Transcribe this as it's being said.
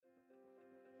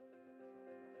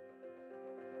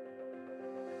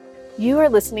You are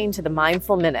listening to the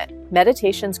Mindful Minute,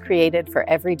 meditations created for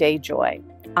everyday joy.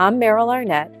 I'm Meryl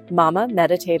Arnett, mama,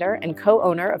 meditator, and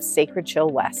co-owner of Sacred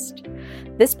Chill West.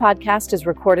 This podcast is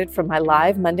recorded from my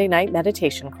live Monday night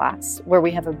meditation class, where we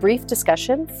have a brief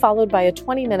discussion followed by a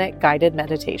 20-minute guided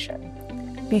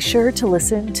meditation. Be sure to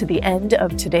listen to the end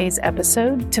of today's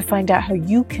episode to find out how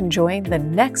you can join the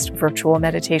next virtual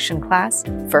meditation class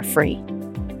for free.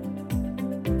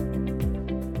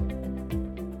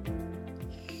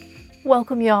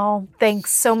 Welcome, y'all.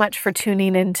 Thanks so much for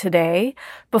tuning in today.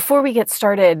 Before we get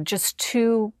started, just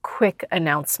two quick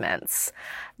announcements.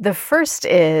 The first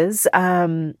is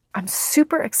I'm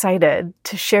super excited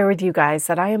to share with you guys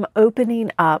that I am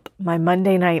opening up my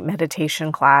Monday night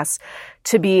meditation class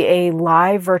to be a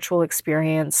live virtual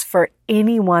experience for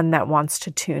anyone that wants to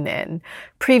tune in.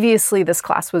 Previously, this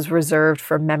class was reserved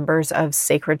for members of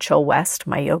Sacred Chill West,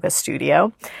 my yoga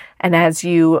studio. And as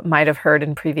you might have heard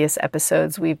in previous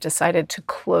episodes, we've decided to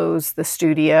close the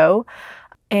studio.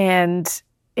 And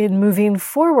in moving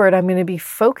forward, I'm going to be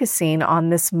focusing on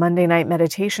this Monday night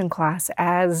meditation class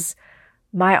as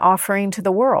my offering to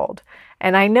the world.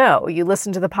 And I know you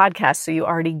listen to the podcast, so you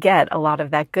already get a lot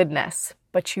of that goodness,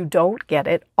 but you don't get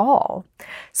it all.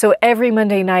 So every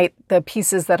Monday night, the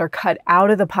pieces that are cut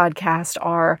out of the podcast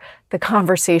are the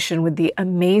conversation with the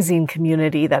amazing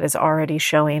community that is already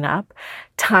showing up,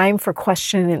 time for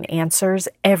question and answers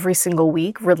every single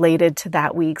week related to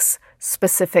that week's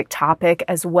specific topic,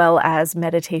 as well as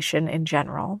meditation in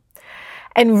general.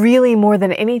 And really, more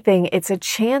than anything, it's a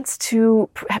chance to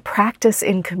practice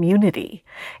in community.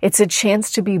 It's a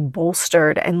chance to be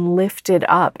bolstered and lifted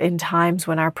up in times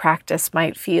when our practice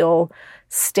might feel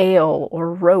stale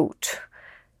or rote.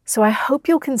 So I hope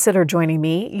you'll consider joining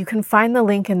me. You can find the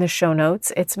link in the show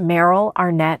notes. It's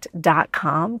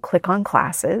merylarnett.com. Click on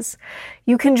classes.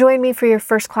 You can join me for your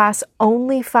first class,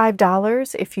 only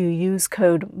 $5 if you use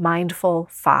code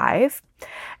MINDFUL5.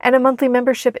 And a monthly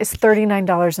membership is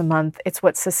 $39 a month. It's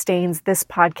what sustains this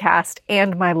podcast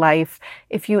and my life.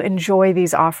 If you enjoy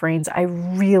these offerings, I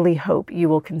really hope you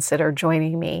will consider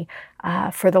joining me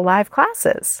for the live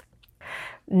classes.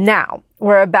 Now,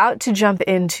 we're about to jump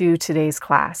into today's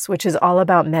class, which is all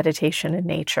about meditation and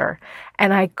nature.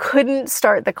 And I couldn't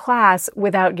start the class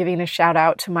without giving a shout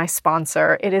out to my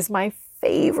sponsor. It is my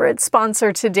favorite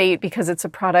sponsor to date because it's a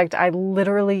product I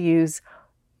literally use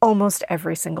almost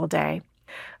every single day.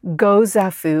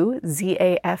 GoZafu,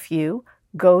 Z-A-F-U,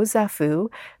 GoZafu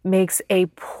makes a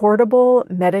portable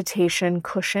meditation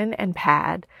cushion and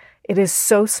pad. It is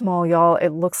so small, y'all. It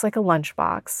looks like a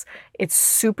lunchbox. It's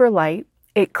super light.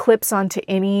 It clips onto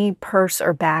any purse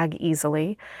or bag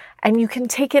easily, and you can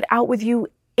take it out with you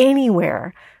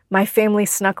anywhere. My family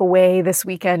snuck away this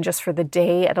weekend just for the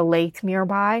day at a lake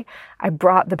nearby. I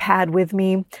brought the pad with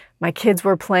me. My kids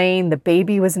were playing. The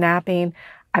baby was napping.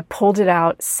 I pulled it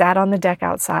out, sat on the deck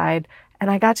outside,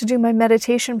 and I got to do my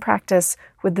meditation practice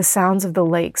with the sounds of the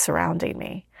lake surrounding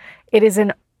me. It is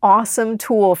an awesome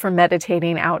tool for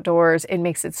meditating outdoors. It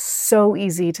makes it so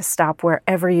easy to stop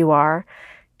wherever you are.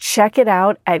 Check it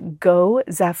out at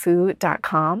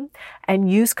gozafu.com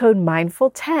and use code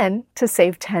MINDFUL10 to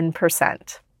save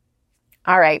 10%.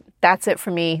 All right, that's it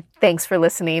for me. Thanks for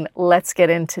listening. Let's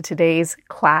get into today's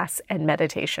class and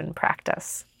meditation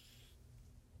practice.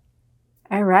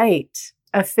 All right,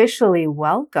 officially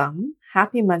welcome.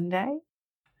 Happy Monday.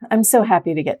 I'm so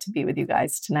happy to get to be with you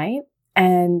guys tonight.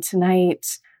 And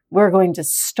tonight we're going to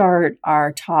start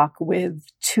our talk with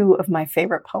two of my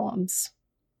favorite poems.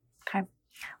 Okay.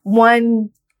 One,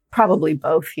 probably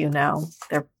both, you know,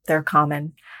 they're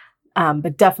common,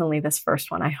 but definitely this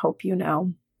first one, I hope you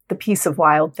know. The Peace of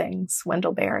Wild Things,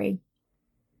 Wendell Berry.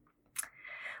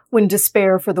 When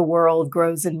despair for the world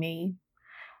grows in me,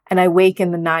 and I wake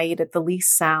in the night at the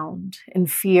least sound, in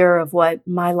fear of what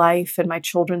my life and my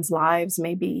children's lives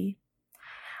may be,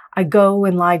 I go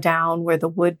and lie down where the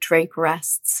wood drake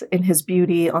rests in his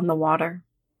beauty on the water,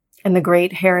 and the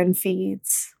great heron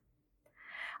feeds.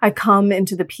 I come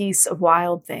into the peace of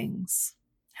wild things,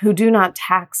 who do not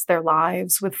tax their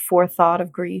lives with forethought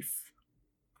of grief.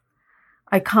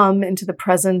 I come into the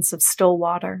presence of still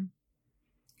water,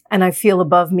 and I feel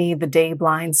above me the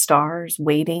day-blind stars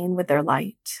waiting with their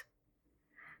light.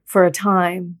 For a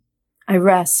time, I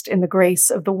rest in the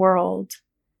grace of the world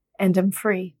and am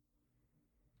free.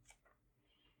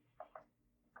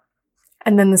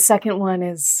 And then the second one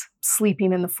is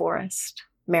Sleeping in the Forest,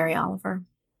 Mary Oliver.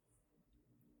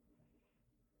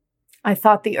 I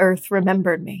thought the earth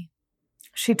remembered me.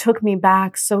 She took me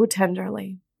back so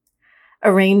tenderly,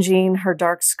 arranging her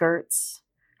dark skirts,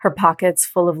 her pockets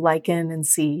full of lichen and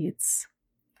seeds.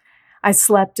 I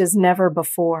slept as never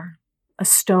before, a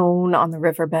stone on the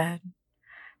riverbed,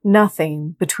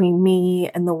 nothing between me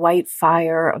and the white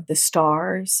fire of the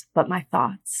stars but my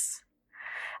thoughts.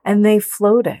 And they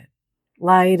floated,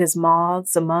 light as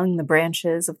moths among the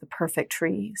branches of the perfect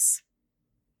trees.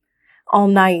 All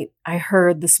night I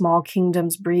heard the small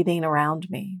kingdoms breathing around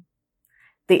me,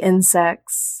 the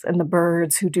insects and the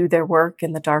birds who do their work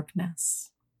in the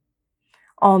darkness.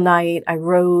 All night I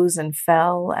rose and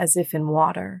fell as if in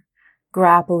water,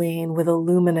 grappling with a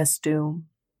luminous doom.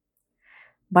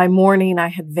 By morning, I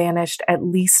had vanished at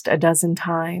least a dozen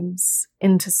times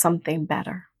into something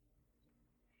better.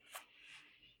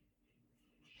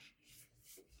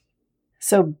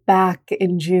 So back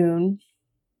in June,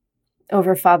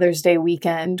 over Father's Day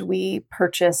weekend, we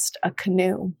purchased a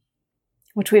canoe,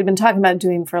 which we had been talking about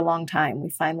doing for a long time. We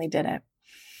finally did it.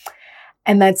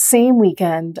 And that same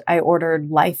weekend, I ordered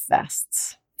life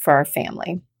vests for our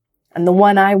family. And the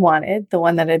one I wanted, the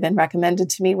one that had been recommended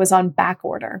to me, was on back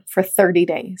order for 30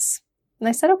 days. And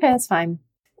I said, okay, that's fine.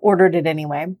 Ordered it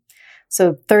anyway.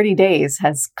 So 30 days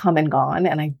has come and gone.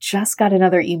 And I just got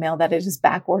another email that it is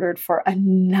back ordered for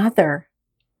another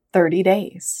 30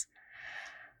 days.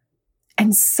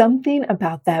 And something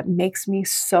about that makes me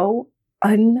so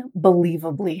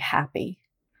unbelievably happy.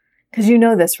 Because you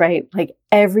know this, right? Like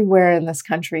everywhere in this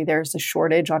country, there's a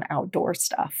shortage on outdoor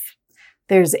stuff.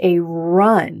 There's a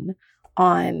run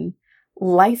on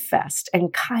life vest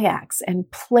and kayaks and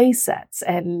play sets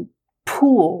and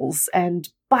pools and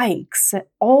bikes, and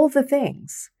all the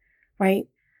things, right?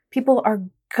 People are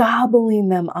gobbling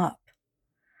them up.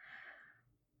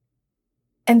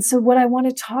 And so what I want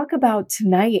to talk about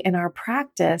tonight in our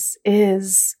practice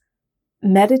is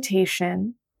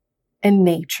meditation and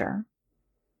nature,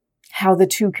 how the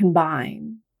two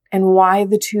combine and why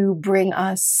the two bring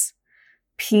us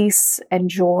peace and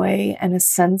joy and a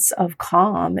sense of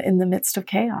calm in the midst of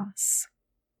chaos.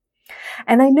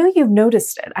 And I know you've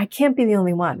noticed it. I can't be the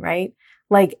only one, right?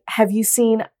 Like, have you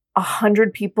seen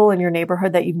 100 people in your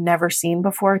neighborhood that you've never seen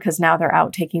before because now they're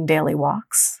out taking daily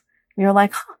walks? And you're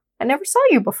like, I never saw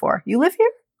you before. You live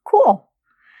here? Cool.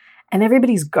 And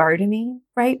everybody's gardening,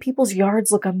 right? People's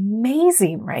yards look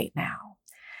amazing right now.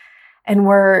 And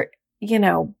we're,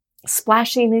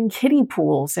 splashing in kiddie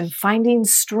pools and finding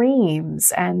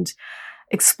streams and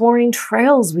exploring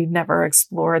trails we've never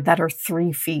explored that are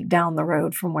 3 feet down the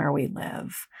road from where we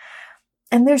live.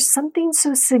 And there's something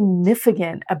so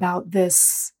significant about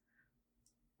this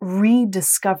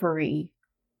rediscovery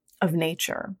of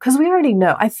nature, because we already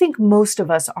know. I think most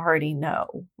of us already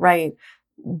know, right?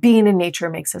 Being in nature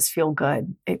makes us feel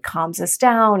good. It calms us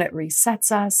down. It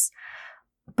resets us.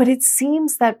 But it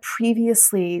seems that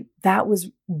previously that was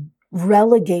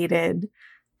relegated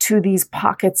to these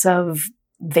pockets of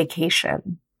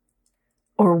vacation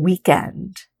or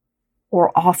weekend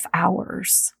or off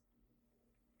hours.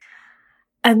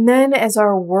 And then as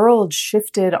our world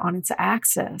shifted on its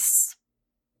axis,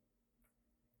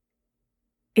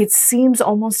 it seems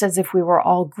almost as if we were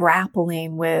all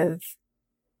grappling with,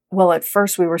 well, at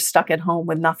first we were stuck at home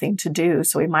with nothing to do,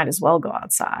 so we might as well go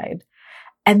outside.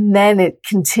 And then it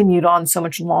continued on so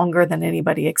much longer than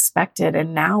anybody expected.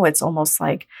 And now it's almost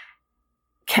like,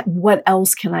 what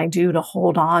else can I do to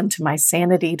hold on to my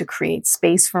sanity, to create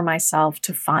space for myself,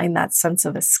 to find that sense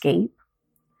of escape?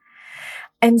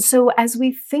 And so as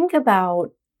we think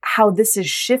about how this is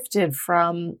shifted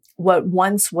from what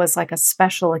once was like a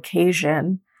special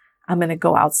occasion, I'm going to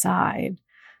go outside,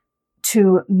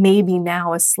 to maybe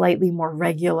now a slightly more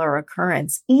regular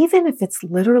occurrence, even if it's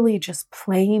literally just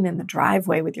playing in the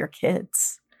driveway with your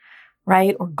kids,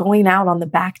 right? Or going out on the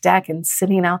back deck and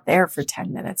sitting out there for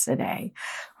 10 minutes a day.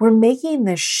 We're making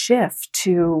this shift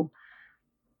to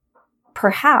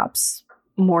perhaps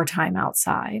more time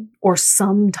outside or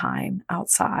some time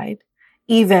outside,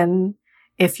 even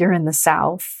if you're in the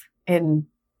South in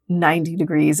 90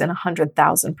 degrees and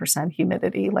 100,000%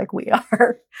 humidity like we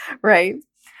are, right?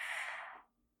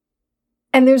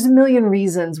 And there's a million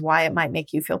reasons why it might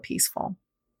make you feel peaceful.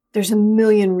 There's a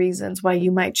million reasons why you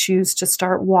might choose to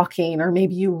start walking, or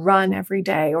maybe you run every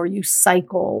day, or you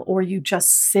cycle, or you just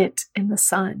sit in the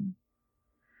sun.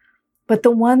 But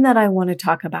the one that I want to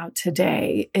talk about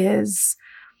today is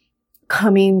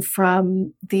coming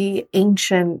from the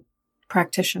ancient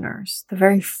practitioners, the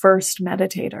very first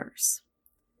meditators.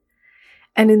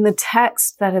 And in the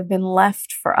texts that have been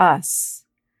left for us,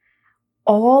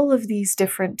 all of these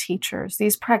different teachers,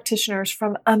 these practitioners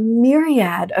from a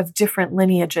myriad of different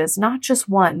lineages, not just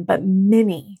one, but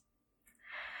many,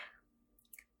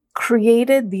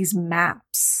 created these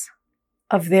maps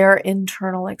of their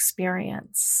internal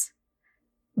experience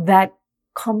that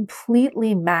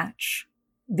completely match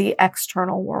the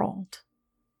external world.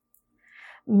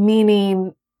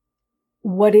 meaning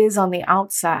what is on the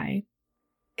outside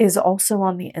is also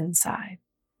on the inside.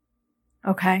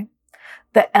 Okay?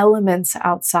 The elements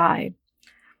outside,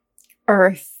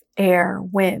 earth, air,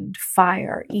 wind,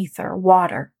 fire, ether,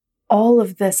 water, all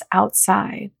of this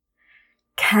outside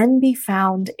can be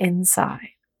found inside.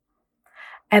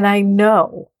 And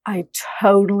I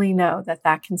totally know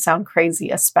that can sound crazy,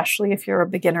 especially if you're a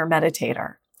beginner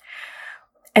meditator.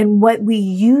 And what we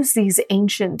use these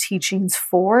ancient teachings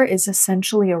for is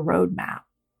essentially a roadmap.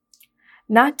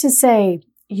 Not to say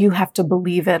you have to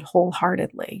believe it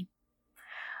wholeheartedly,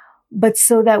 but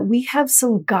so that we have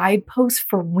some guideposts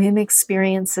for when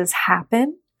experiences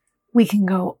happen, we can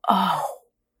go, oh,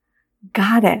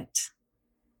 got it.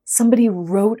 Somebody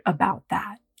wrote about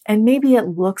that. And maybe it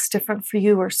looks different for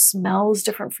you or smells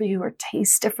different for you or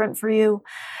tastes different for you.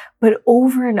 But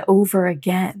over and over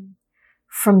again,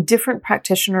 from different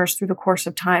practitioners through the course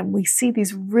of time, we see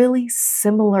these really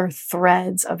similar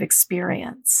threads of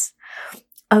experience,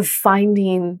 of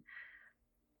finding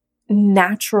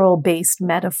natural-based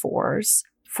metaphors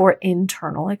for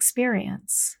internal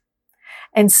experience.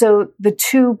 And so the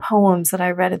two poems that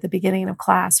I read at the beginning of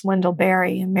class, Wendell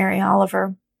Berry and Mary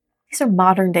Oliver, these are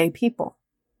modern day people,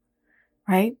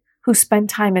 right? Who spent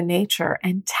time in nature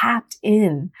and tapped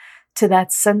in to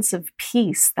that sense of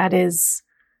peace that is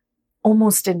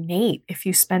almost innate if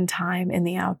you spend time in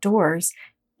the outdoors,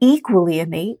 equally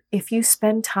innate if you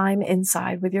spend time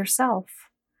inside with yourself.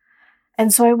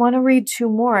 And so I want to read two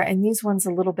more, and these ones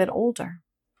a little bit older.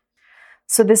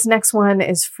 So this next one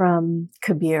is from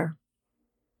Kabir.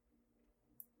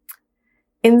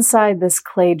 Inside this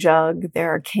clay jug,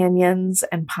 there are canyons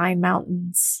and pine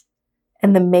mountains,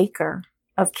 and the maker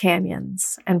of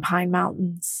canyons and pine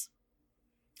mountains.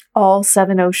 All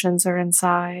 7 oceans are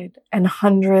inside, and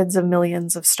hundreds of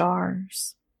millions of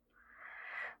stars.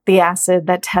 The acid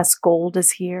that tests gold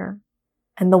is here,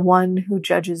 and the one who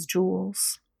judges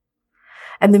jewels.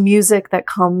 And the music that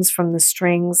comes from the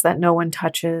strings that no one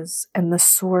touches, and the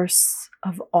source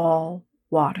of all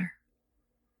water.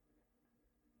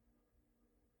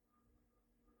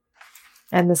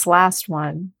 And this last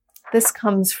one, this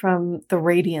comes from the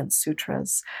Radiance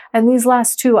Sutras. And these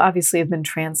last two obviously have been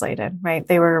translated, right?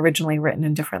 They were originally written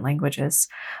in different languages.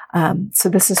 So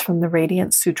this is from the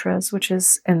Radiance Sutras, which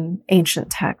is an ancient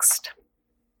text.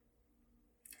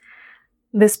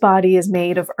 This body is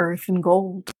made of earth and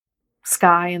gold,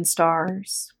 sky and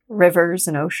stars, rivers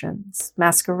and oceans,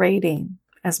 masquerading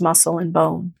as muscle and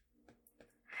bone.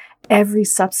 Every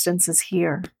substance is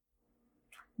here.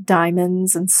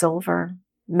 Diamonds and silver,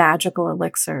 magical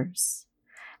elixirs,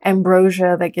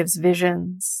 ambrosia that gives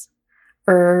visions,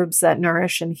 herbs that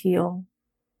nourish and heal,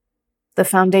 the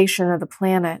foundation of the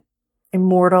planet,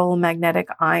 immortal magnetic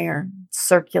iron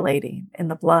circulating in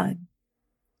the blood.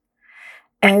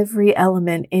 Every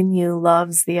element in you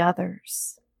loves the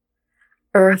others.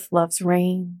 Earth loves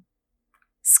rain,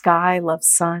 sky loves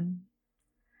sun,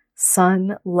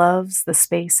 sun loves the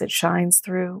space it shines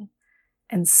through,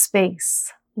 and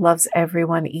space loves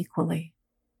everyone equally.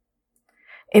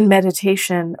 In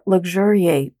meditation,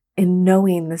 luxuriate in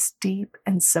knowing this deep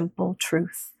and simple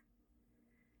truth.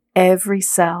 Every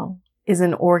cell is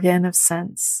an organ of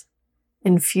sense,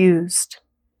 infused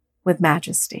with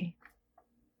majesty.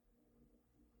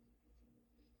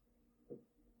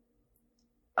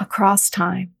 Across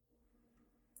time,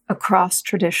 across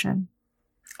tradition,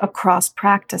 across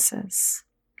practices,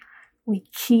 we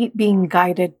keep being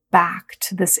guided back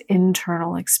to this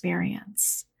internal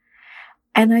experience.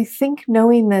 And I think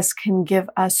knowing this can give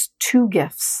us 2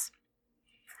 gifts.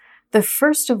 The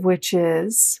first of which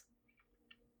is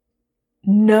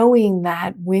knowing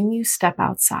that when you step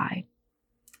outside,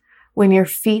 when your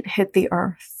feet hit the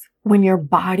earth, when your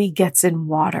body gets in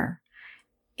water,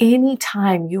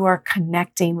 anytime you are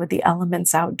connecting with the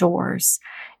elements outdoors,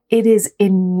 it is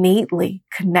innately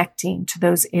connecting to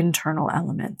those internal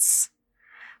elements,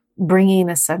 bringing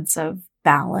a sense of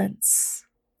balance,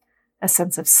 a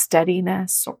sense of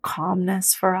steadiness or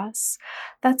calmness for us.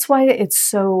 That's why it's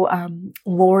so,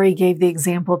 Lori gave the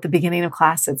example at the beginning of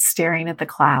class, it's staring at the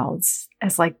clouds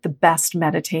as like the best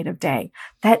meditative day.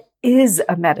 That is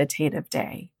a meditative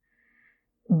day.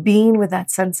 Being with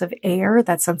that sense of air,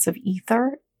 that sense of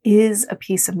ether, is a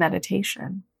piece of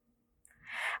meditation.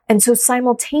 And so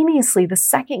simultaneously, the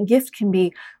second gift can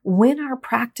be when our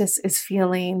practice is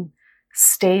feeling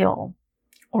stale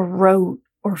or rote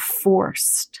or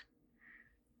forced,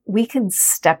 we can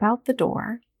step out the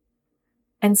door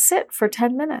and sit for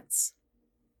 10 minutes.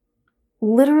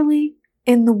 Literally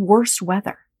in the worst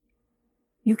weather,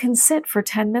 you can sit for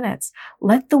 10 minutes.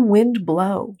 Let the wind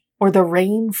blow or the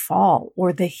rain fall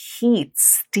or the heat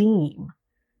steam.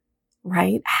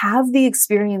 right? Have the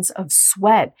experience of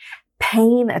sweat,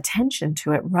 paying attention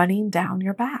to it running down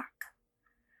your back.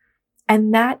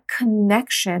 And that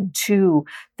connection to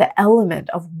the element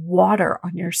of water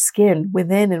on your skin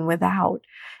within and without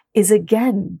is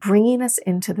again bringing us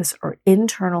into this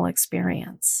internal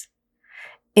experience,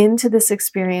 into this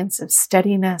experience of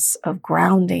steadiness, of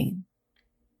grounding,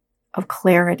 of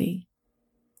clarity.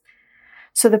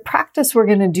 So the practice we're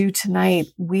going to do tonight,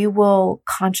 we will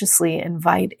consciously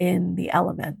invite in the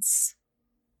elements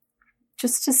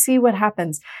just to see what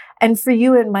happens. And for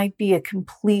you, it might be a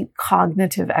complete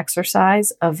cognitive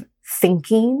exercise of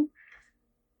thinking,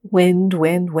 wind,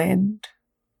 wind, wind,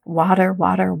 water,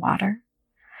 water, water.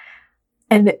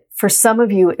 And for some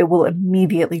of you, it will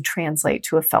immediately translate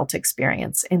to a felt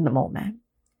experience in the moment.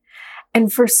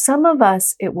 And for some of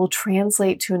us, it will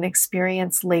translate to an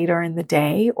experience later in the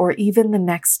day or even the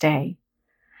next day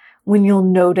when you'll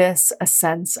notice a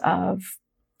sense of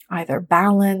either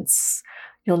balance,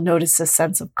 you'll notice a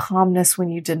sense of calmness when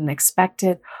you didn't expect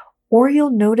it, or you'll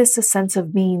notice a sense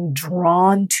of being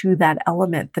drawn to that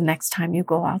element the next time you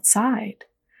go outside.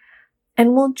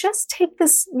 And we'll just take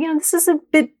this, this is a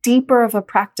bit deeper of a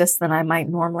practice than I might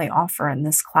normally offer in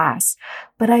this class,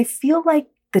 but I feel like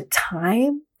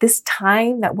this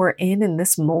time that we're in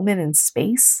this moment in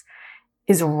space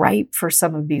is ripe for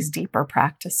some of these deeper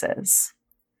practices.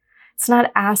 It's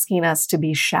not asking us to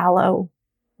be shallow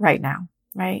right now,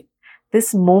 right?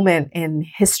 This moment in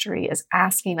history is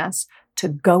asking us to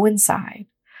go inside,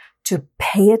 to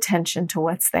pay attention to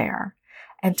what's there,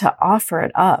 and to offer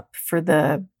it up for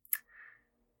the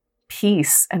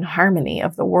peace and harmony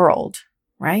of the world,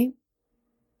 right?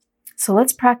 So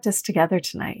let's practice together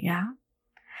tonight, yeah?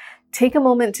 Take a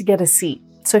moment to get a seat.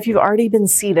 So if you've already been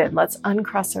seated, let's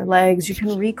uncross our legs. You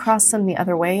can recross them the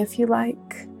other way if you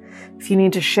like. If you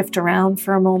need to shift around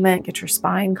for a moment, get your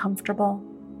spine comfortable.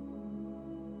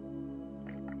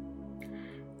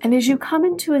 And as you come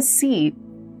into a seat,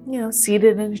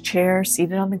 seated in a chair,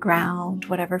 seated on the ground,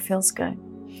 whatever feels good,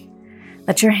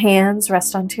 let your hands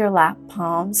rest onto your lap,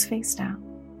 palms face down.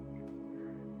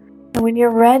 And when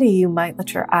you're ready, you might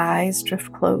let your eyes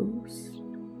drift closed.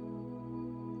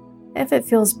 If it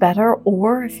feels better,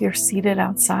 or if you're seated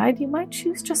outside, you might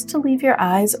choose just to leave your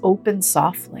eyes open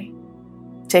softly,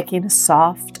 taking a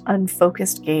soft,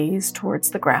 unfocused gaze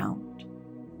towards the ground.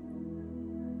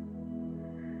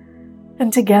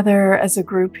 And together as a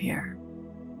group here,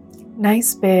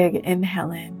 nice big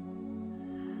inhale in.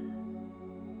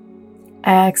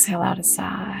 Exhale out a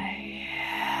sigh.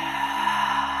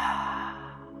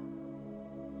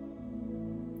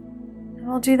 And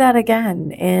we'll do that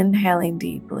again, inhaling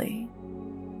deeply.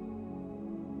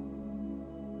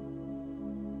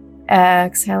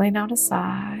 Exhaling out a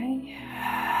sigh.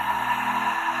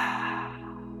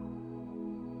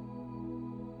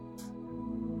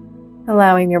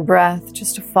 Allowing your breath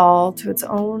just to fall to its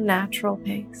own natural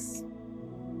pace.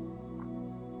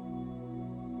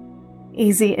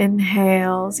 Easy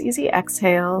inhales, easy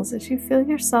exhales as you feel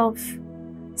yourself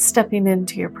stepping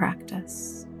into your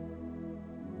practice.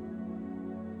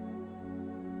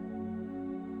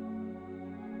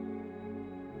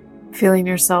 Feeling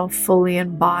yourself fully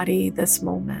embody this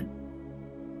moment.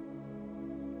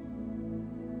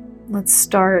 Let's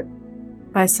start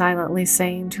by silently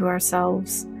saying to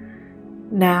ourselves,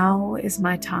 now is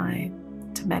my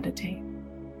time to meditate.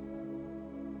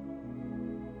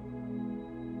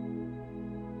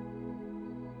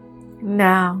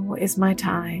 Now is my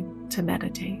time to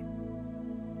meditate.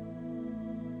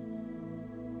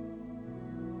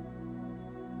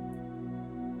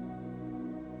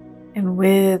 And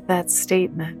with that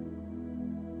statement,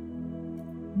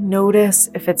 notice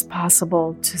if it's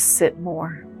possible to sit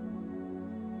more.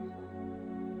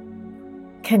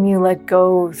 Can you let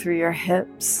go through your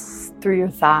hips, through your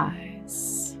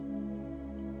thighs?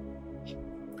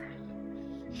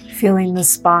 Feeling the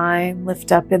spine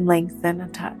lift up and lengthen a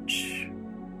touch.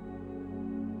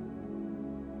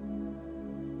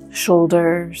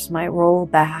 Shoulders might roll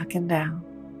back and down.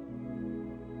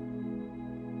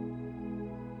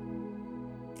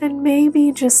 And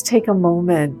maybe just take a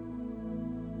moment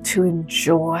to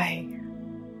enjoy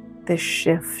this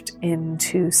shift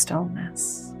into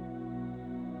stillness.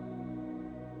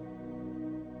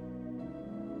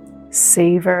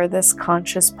 Savor this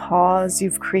conscious pause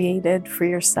you've created for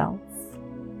yourself.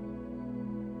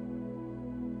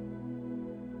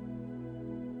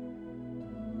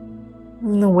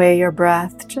 And the way your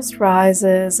breath just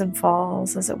rises and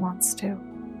falls as it wants to.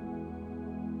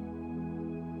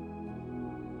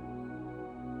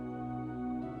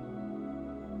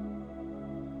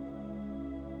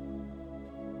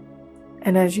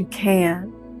 And as you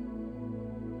can,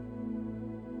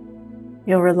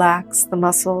 You'll relax the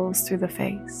muscles through the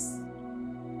face,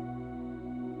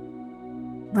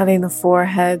 letting the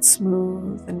forehead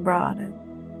smooth and broaden.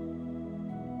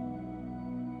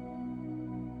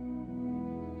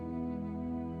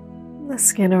 The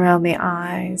skin around the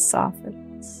eyes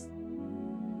softens.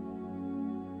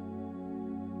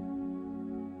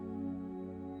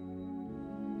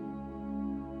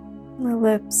 The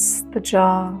lips, the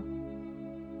jaw,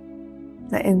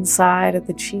 the inside of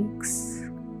the cheeks,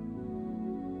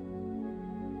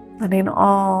 letting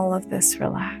all of this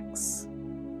relax.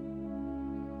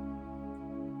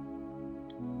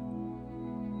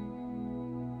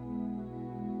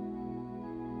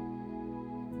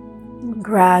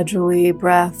 Gradually,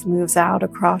 breath moves out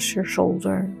across your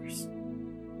shoulders.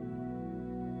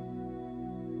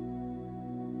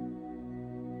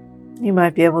 You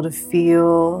might be able to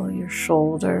feel your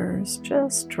shoulders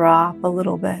just drop a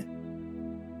little bit.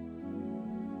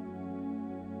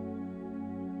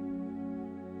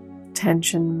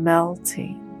 Tension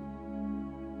melting.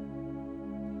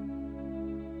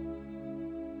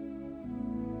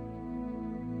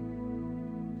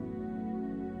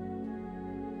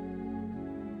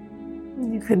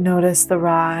 You could notice the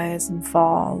rise and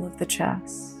fall of the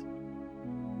chest.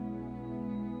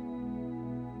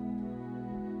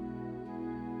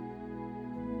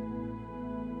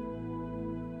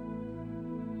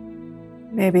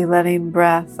 Maybe letting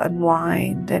breath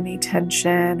unwind any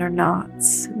tension or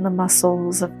knots in the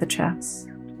muscles of the chest.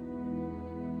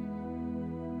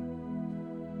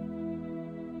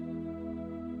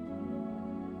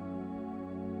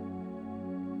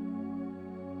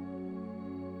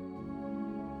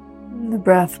 And the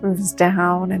breath moves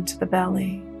down into the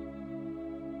belly,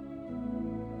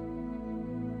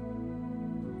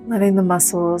 letting the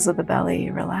muscles of the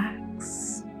belly relax.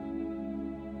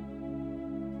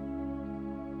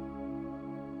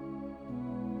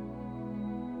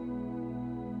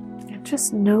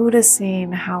 Just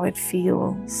noticing how it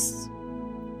feels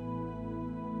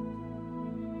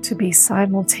to be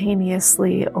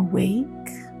simultaneously awake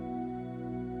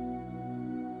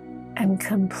and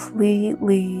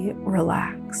completely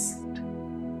relaxed.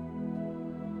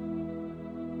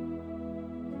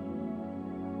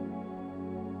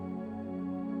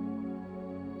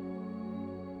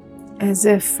 As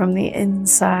if from the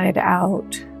inside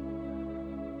out,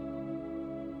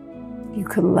 you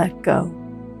could let go.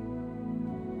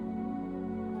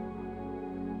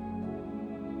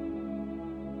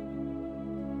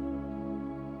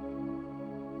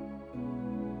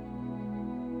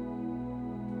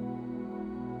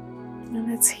 And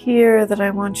it's here that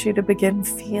I want you to begin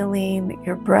feeling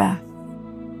your breath.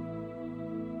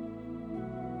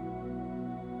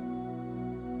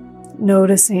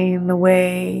 Noticing the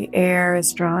way air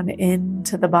is drawn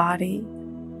into the body.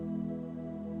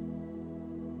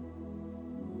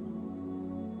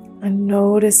 And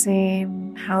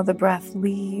noticing how the breath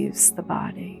leaves the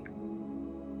body.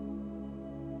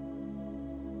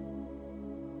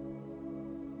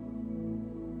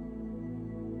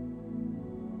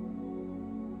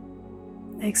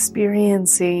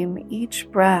 Experiencing each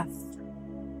breath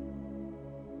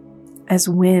as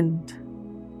wind.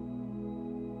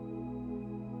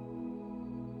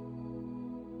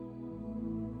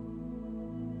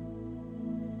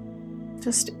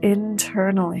 Just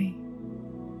internally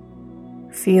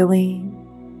feeling,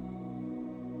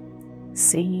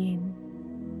 seeing,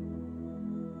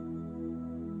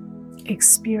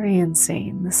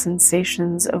 experiencing the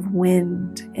sensations of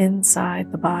wind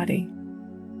inside the body.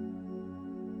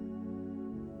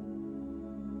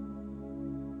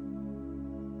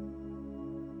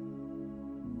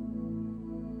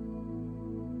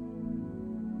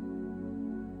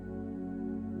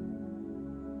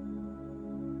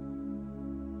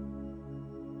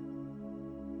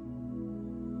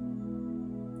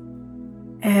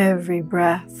 Every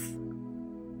breath,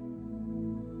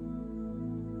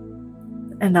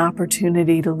 an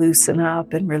opportunity to loosen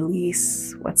up and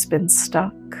release what's been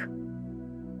stuck,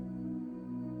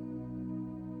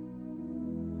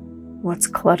 what's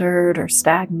cluttered or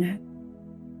stagnant.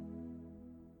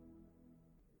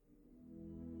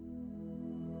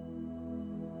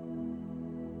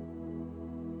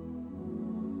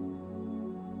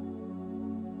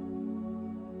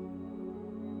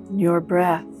 Your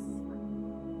breath,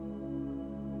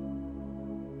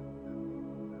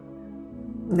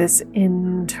 this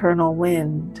internal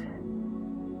wind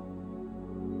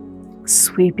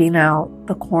sweeping out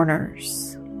the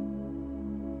corners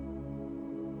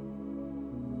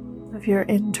of your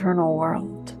internal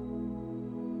world.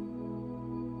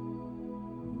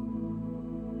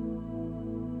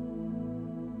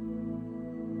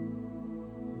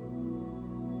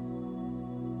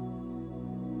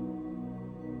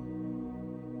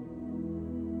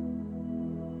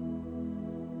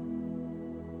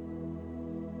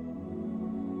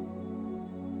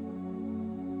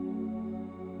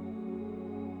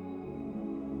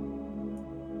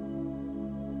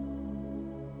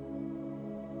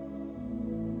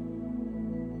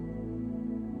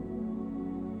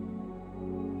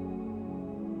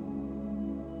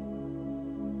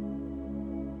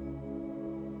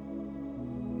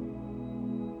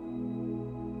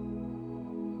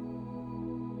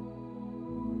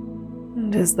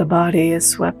 And as the body is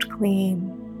swept clean,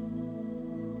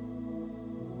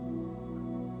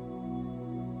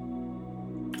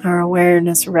 our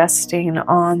awareness resting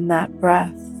on that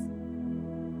breath,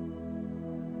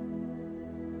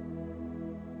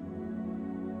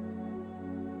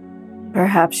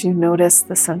 perhaps you notice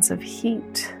the sense of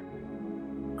heat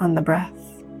on the breath.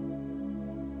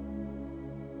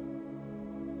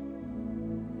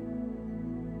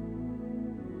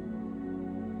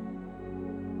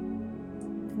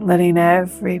 Letting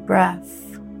every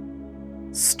breath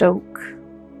stoke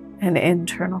an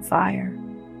internal fire.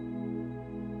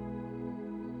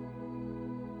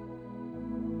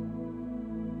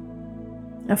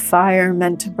 A fire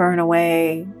meant to burn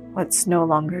away what's no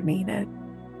longer needed.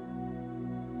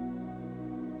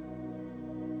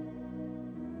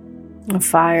 A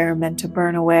fire meant to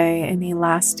burn away any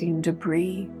lasting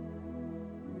debris.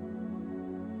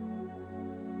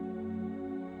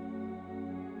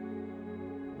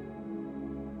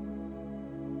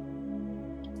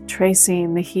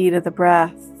 Tracing the heat of the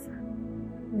breath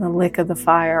and the lick of the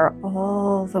fire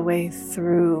all the way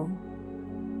through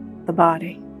the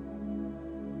body.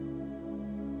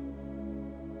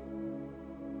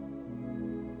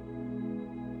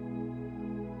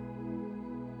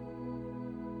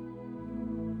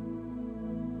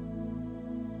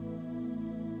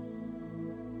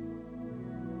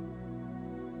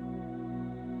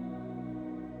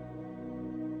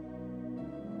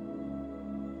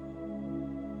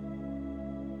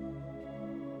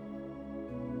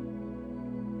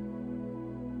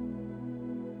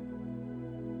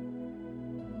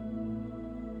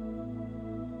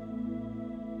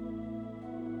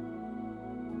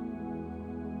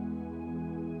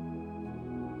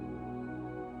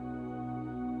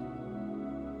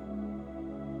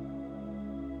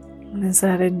 And as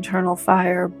that internal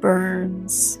fire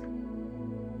burns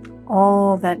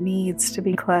all that needs to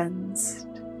be cleansed,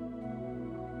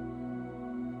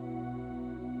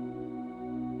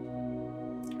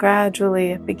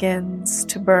 gradually it begins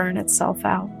to burn itself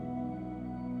out.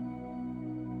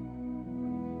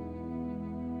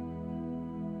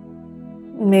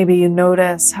 Maybe you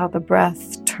notice how the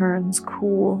breath turns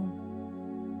cool.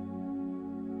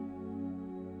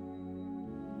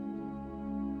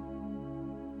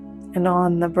 And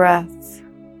on the breath,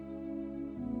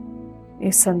 you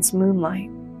sense moonlight.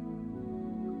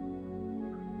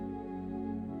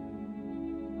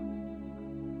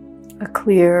 A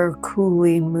clear,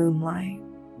 cooling moonlight,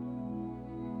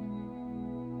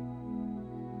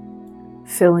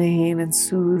 filling and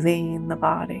soothing the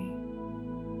body.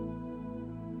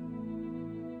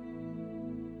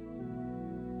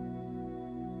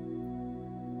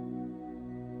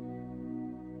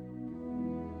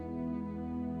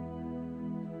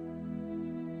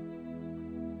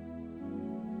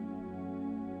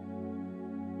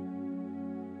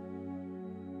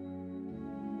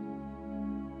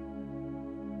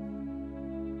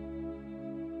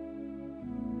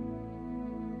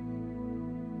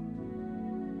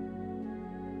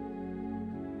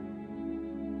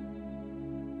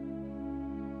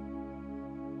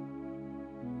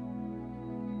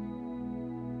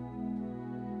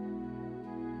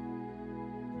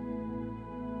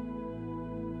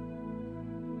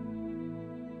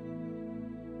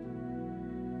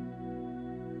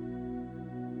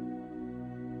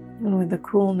 And with the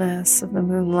coolness of the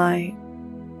moonlight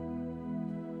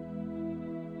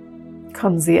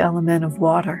comes the element of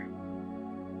water.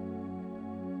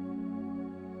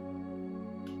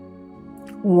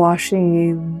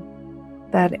 Washing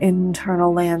that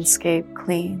internal landscape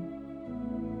clean.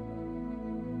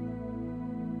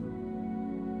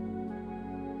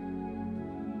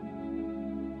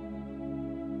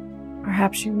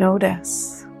 Perhaps you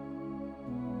notice,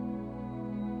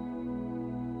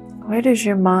 where does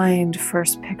your mind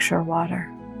first picture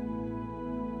water?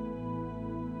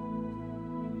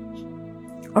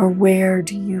 Or where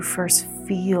do you first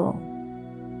feel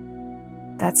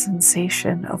that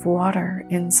sensation of water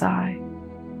inside?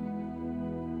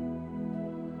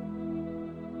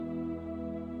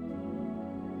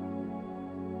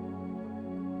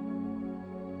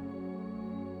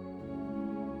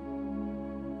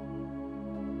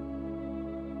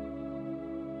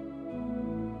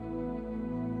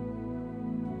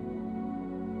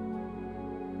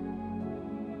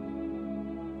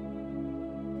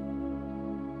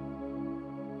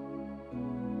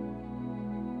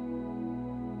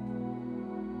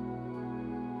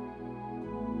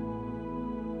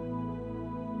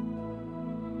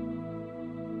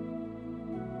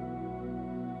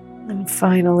 And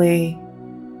finally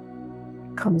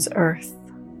comes earth.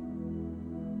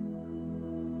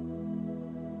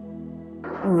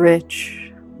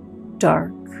 rich,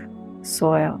 dark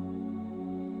soil,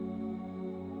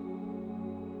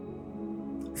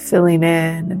 filling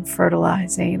in and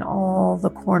fertilizing all the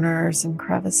corners and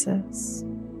crevices.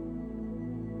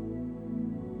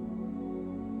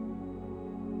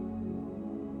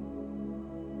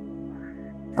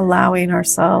 Allowing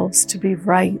ourselves to be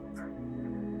ripe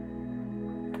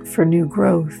for new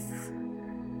growth,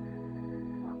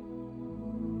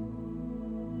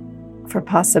 for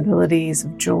possibilities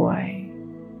of joy,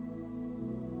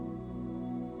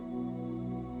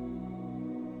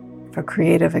 for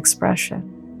creative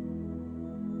expression.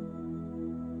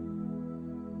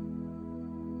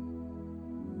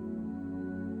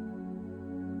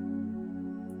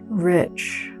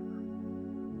 Rich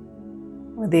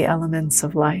with the elements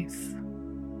of life.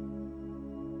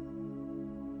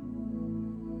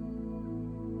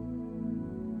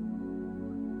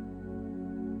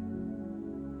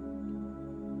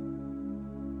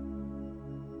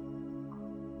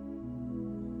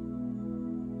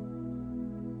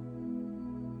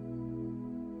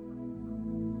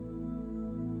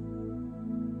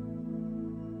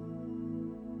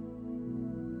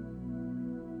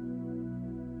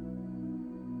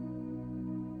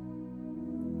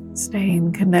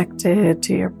 Staying connected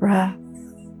to your breath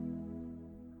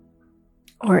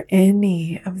or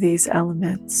any of these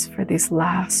elements for these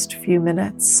last few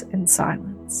minutes in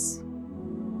silence.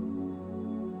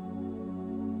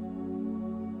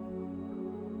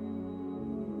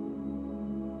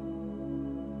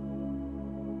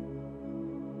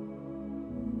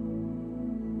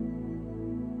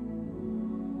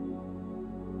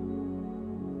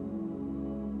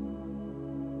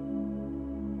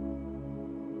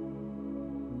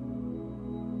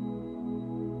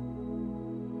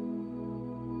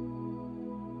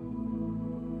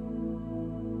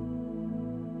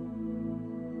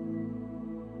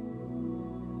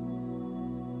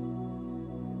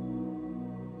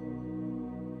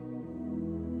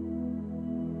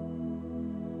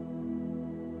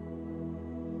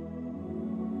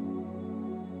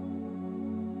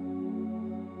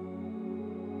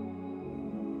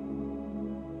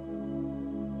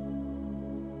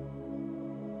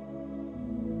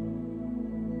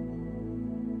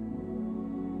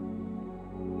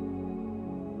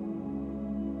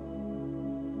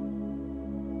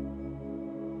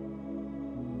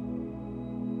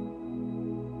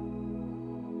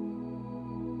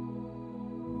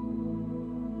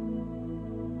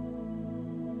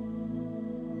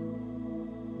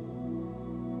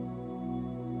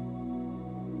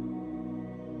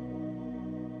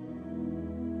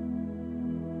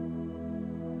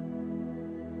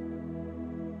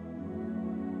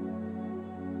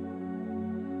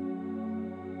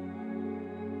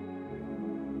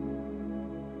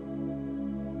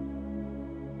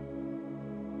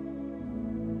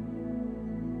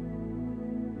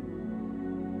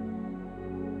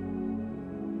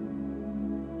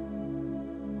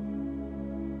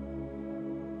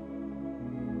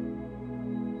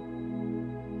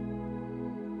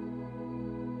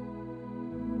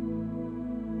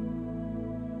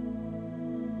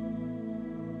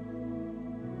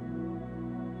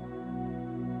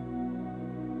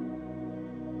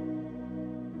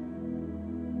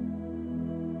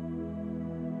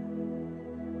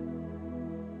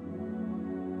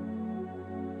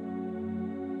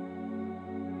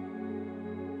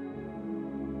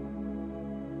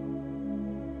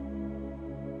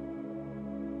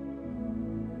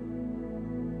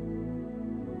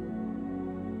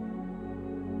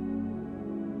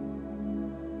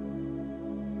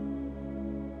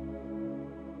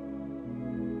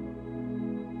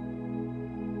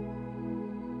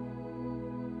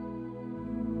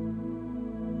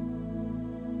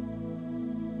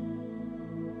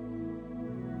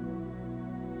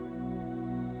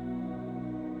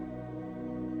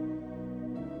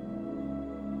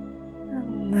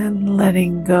 And then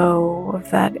letting go of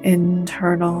that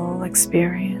internal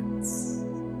experience.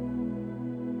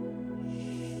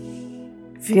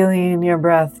 Feeling your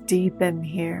breath deepen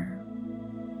here.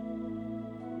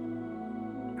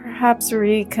 Perhaps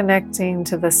reconnecting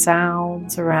to the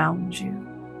sounds around you.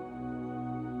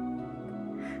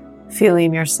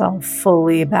 Feeling yourself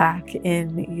fully back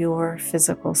in your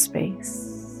physical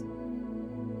space.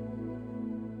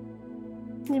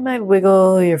 You might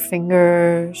wiggle your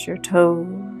fingers, your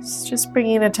toes, just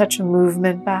bringing a touch of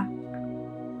movement back.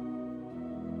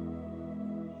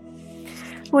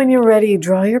 When you're ready,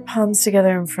 draw your palms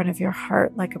together in front of your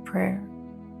heart like a prayer.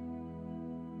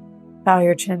 Bow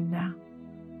your chin down.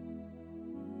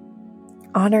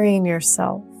 Honoring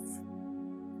yourself,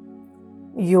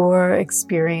 your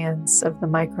experience of the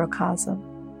microcosm.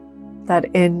 that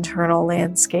internal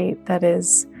landscape that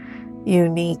is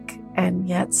unique and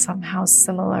yet somehow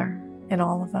similar in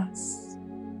all of us.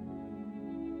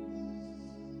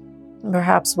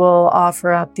 Perhaps we'll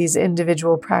offer up these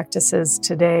individual practices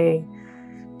today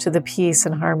to the peace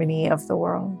and harmony of the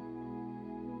world.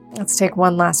 Let's take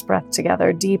one last breath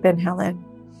together. Deep inhale in.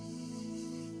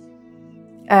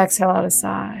 Exhale out a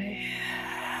sigh.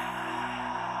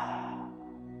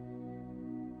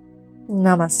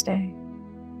 Namaste.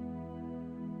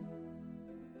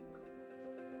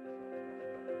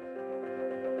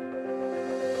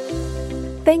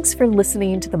 Thanks for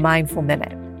listening to the Mindful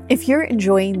Minute. If you're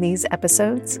enjoying these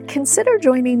episodes, consider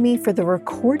joining me for the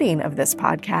recording of this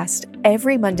podcast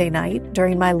every Monday night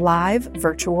during my live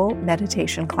virtual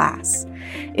meditation class.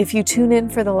 If you tune in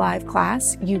for the live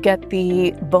class, you get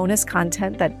the bonus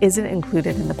content that isn't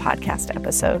included in the podcast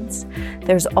episodes.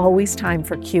 There's always time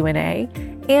for Q&A,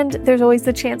 and there's always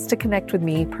the chance to connect with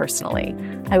me personally.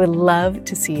 I would love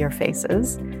to see your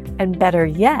faces. And better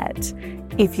yet,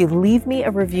 if you leave me a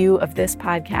review of this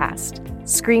podcast,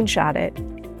 screenshot it,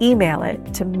 email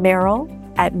it to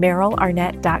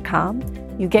Meryl@merylarnett.com.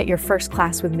 You get your first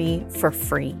class with me for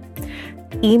free.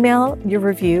 Email your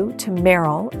review to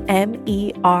Meryl,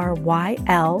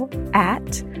 MERYL,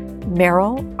 at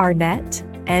merylarnett,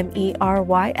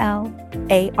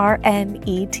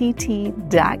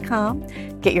 MERYLARNETT.com.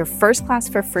 Get your first class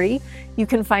for free. You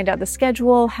can find out the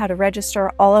schedule, how to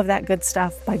register, all of that good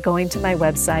stuff by going to my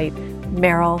website,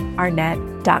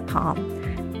 merylarnett.com.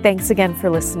 Thanks again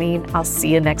for listening. I'll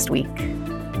see you next week.